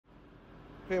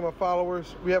Okay, my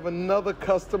followers, we have another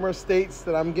customer states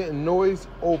that I'm getting noise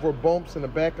over bumps in the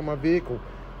back of my vehicle.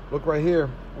 Look right here,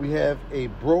 we have a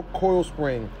broke coil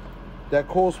spring. That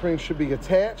coil spring should be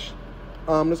attached.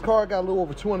 This car got a little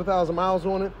over 200,000 miles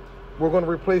on it. We're going to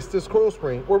replace this coil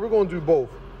spring, or we're going to do both.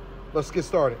 Let's get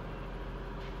started.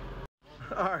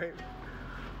 All right,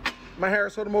 my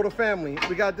Harris Automotive family,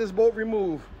 we got this bolt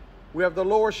removed. We have the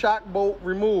lower shock bolt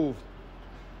removed.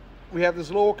 We have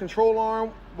this lower control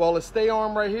arm, well, the stay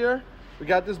arm right here. We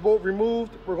got this bolt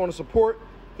removed. We're going to support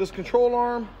this control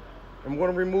arm. I'm going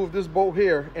to remove this bolt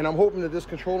here, and I'm hoping that this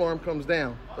control arm comes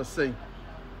down. Let's see.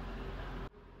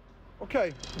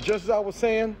 Okay, just as I was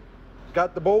saying,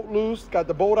 got the bolt loose, got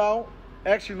the bolt out.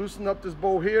 Actually loosened up this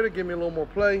bolt here to give me a little more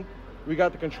play. We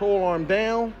got the control arm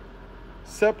down,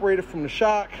 separated from the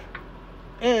shock,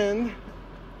 and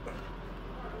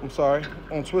I'm sorry, I'm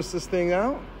gonna twist this thing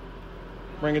out,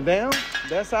 bring it down,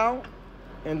 that's out,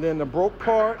 and then the broke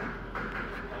part.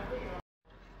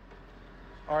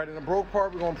 All right, in the broke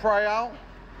part, we're gonna pry out,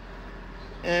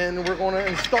 and we're gonna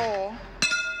install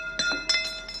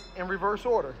in reverse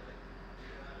order.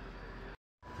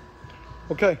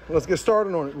 Okay, let's get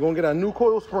started on it. We're gonna get our new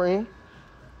coil spring,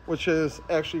 which is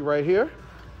actually right here,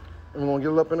 and we're gonna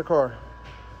get it up in the car.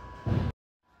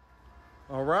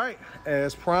 All right,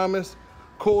 as promised,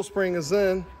 coil spring is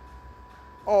in.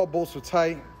 All bolts are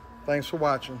tight. Thanks for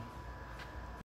watching.